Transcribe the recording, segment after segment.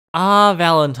Ah,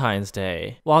 Valentine's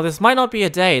Day. While this might not be a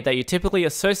day that you typically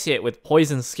associate with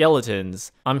poison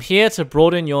skeletons, I'm here to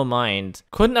broaden your mind.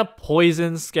 Couldn't a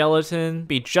poison skeleton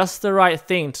be just the right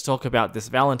thing to talk about this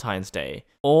Valentine's Day?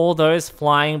 All those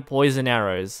flying poison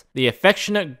arrows, the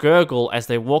affectionate gurgle as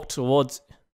they walk towards...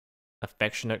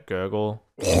 Affectionate gurgle?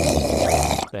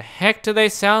 The heck do they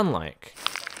sound like?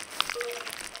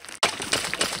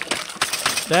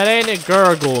 That ain't a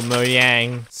gurgle,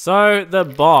 Mojang. So, the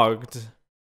bogged.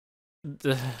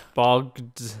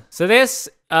 Bogged. So this,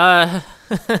 trying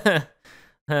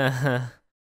to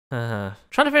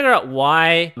figure out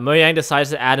why Mojang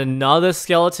decided to add another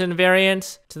skeleton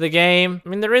variant to the game. I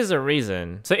mean, there is a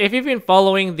reason. So if you've been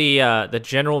following the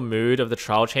general mood of the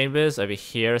trial chambers over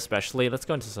here especially, let's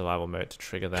go into survival mode to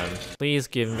trigger them. Please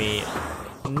give me...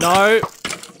 No!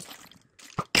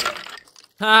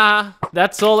 Ah,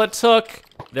 that's all it took.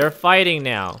 They're fighting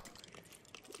now.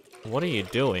 What are you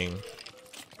doing?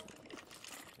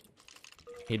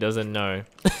 He doesn't know.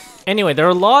 Anyway, there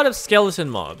are a lot of skeleton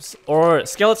mobs, or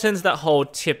skeletons that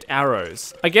hold tipped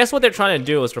arrows. I guess what they're trying to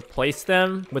do is replace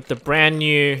them with the brand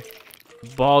new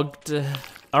bogged...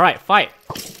 Alright, fight.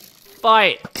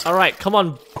 Fight! Alright, come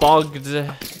on, bogged.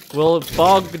 Will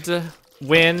bogged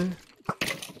win?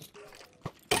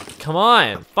 Come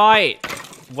on, fight!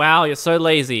 Wow, you're so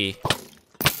lazy.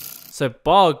 So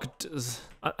bogged...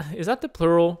 is that the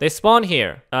plural? They spawn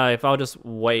here. If I'll just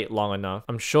wait long enough,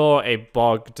 I'm sure a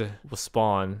bogged will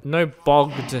spawn. No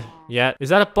bogged yet. Is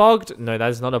that a bogged? No, that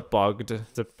is not a bogged.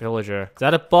 It's a pillager. Is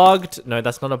that a bogged? No,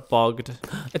 that's not a bogged.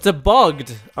 It's a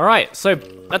bogged. All right, so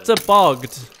that's a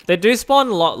bogged. They do spawn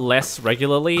a lot less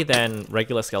regularly than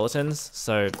regular skeletons,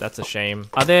 so that's a shame.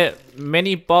 Are there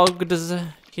many boggeds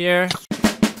here?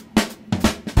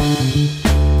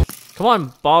 Come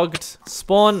on, bogged.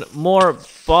 Spawn more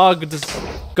bogged.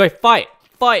 Go, fight.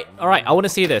 Fight. All right, I want to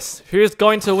see this. Who's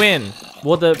going to win?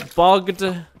 Will the bogged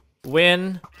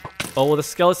win? Or will the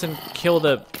skeleton kill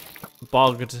the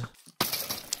bogged?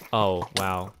 Oh,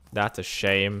 wow. That's a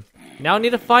shame. Now I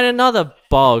need to find another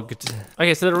bogged.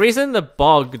 Okay, so the reason the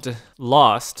bogged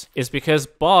lost is because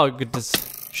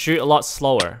boggeds shoot a lot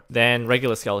slower than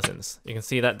regular skeletons. You can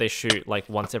see that they shoot like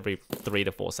once every 3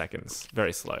 to 4 seconds.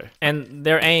 Very slow. And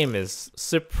their aim is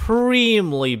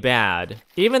supremely bad.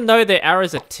 Even though their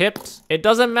arrows are tipped, it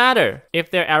doesn't matter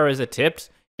if their arrows are tipped,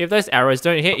 if those arrows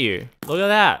don't hit you. Look at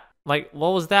that. Like, what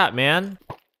was that, man?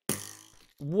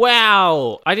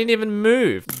 Wow, I didn't even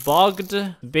move. Bogged,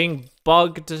 being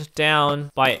bogged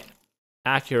down by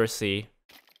accuracy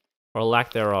or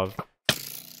lack thereof.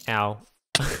 Ow.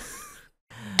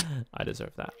 I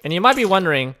deserve that. And you might be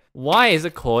wondering, why is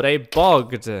it called a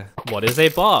bogged? What is a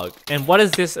bog? And what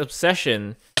is this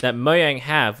obsession that Mojang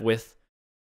have with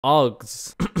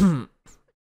oggs?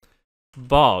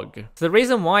 Bog. So the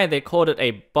reason why they called it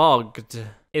a bogged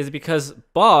is because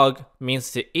bog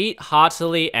means to eat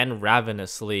heartily and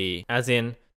ravenously, as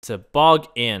in to bog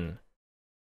in.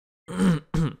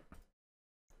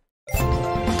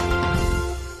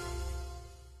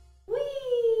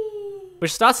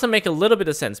 Which starts to make a little bit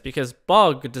of sense because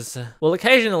boggeds will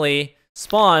occasionally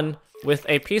spawn with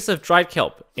a piece of dried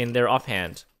kelp in their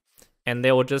offhand, and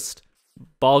they will just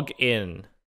bog in.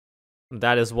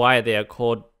 That is why they are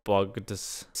called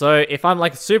boggeds. So if I'm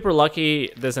like super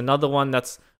lucky, there's another one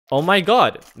that's, oh my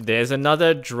god, there's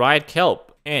another dried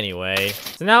kelp. Anyway,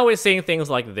 so now we're seeing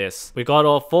things like this. We got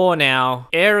all 4 now.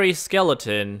 Airy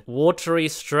skeleton, watery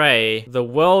stray, the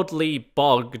worldly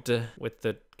bogged with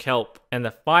the kelp, and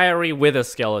the fiery wither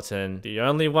skeleton, the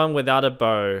only one without a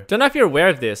bow. Don't know if you're aware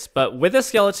of this, but wither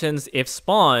skeletons, if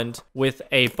spawned with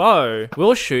a bow,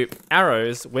 will shoot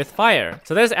arrows with fire.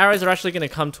 So those arrows are actually going to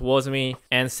come towards me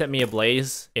and set me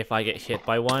ablaze if I get hit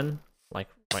by one, like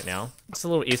right now. It's a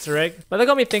little Easter egg. But that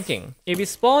got me thinking, if you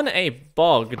spawn a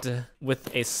bogged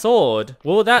with a sword,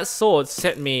 will that sword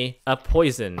set me a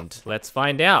poisoned? Let's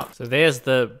find out. So there's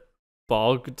the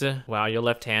bogged. Wow, you're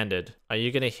left-handed. Are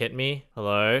you gonna hit me?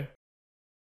 Hello?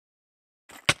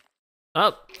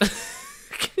 Oh.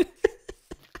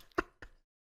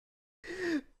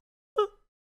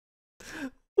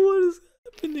 What is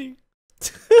happening?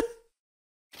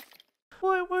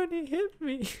 Why won't he hit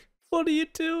me? What are you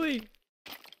doing?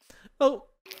 Oh.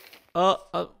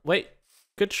 Wait.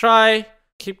 Good try.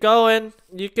 Keep going.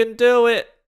 You can do it.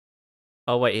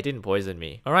 Oh wait, he didn't poison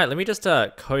me. Alright, let me just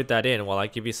code that in while I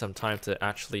give you some time to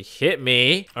actually hit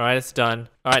me. Alright, it's done.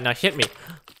 Alright, now hit me.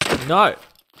 No.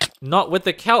 Not with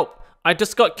the kelp. I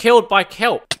just got killed by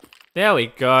kelp. There we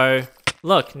go.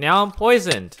 Look, now I'm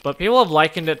poisoned. But people have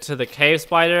likened it to the cave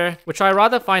spider, which I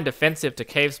rather find offensive to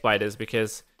cave spiders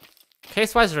because Cave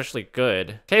spiders are actually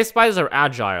good. Cave spiders are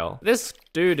agile. This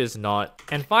dude is not.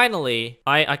 And finally,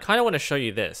 I kind of want to show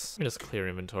you this. Let me just clear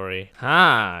inventory.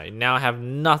 Now I have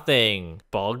nothing.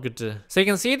 Bogged. So you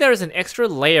can see there is an extra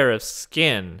layer of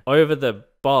skin over the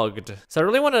bogged. So I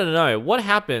really wanted to know what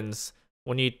happens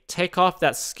when you take off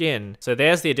that skin. So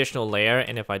there's the additional layer,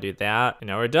 and if I do that, and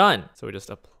now we're done. So we just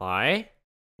apply.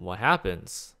 What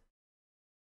happens?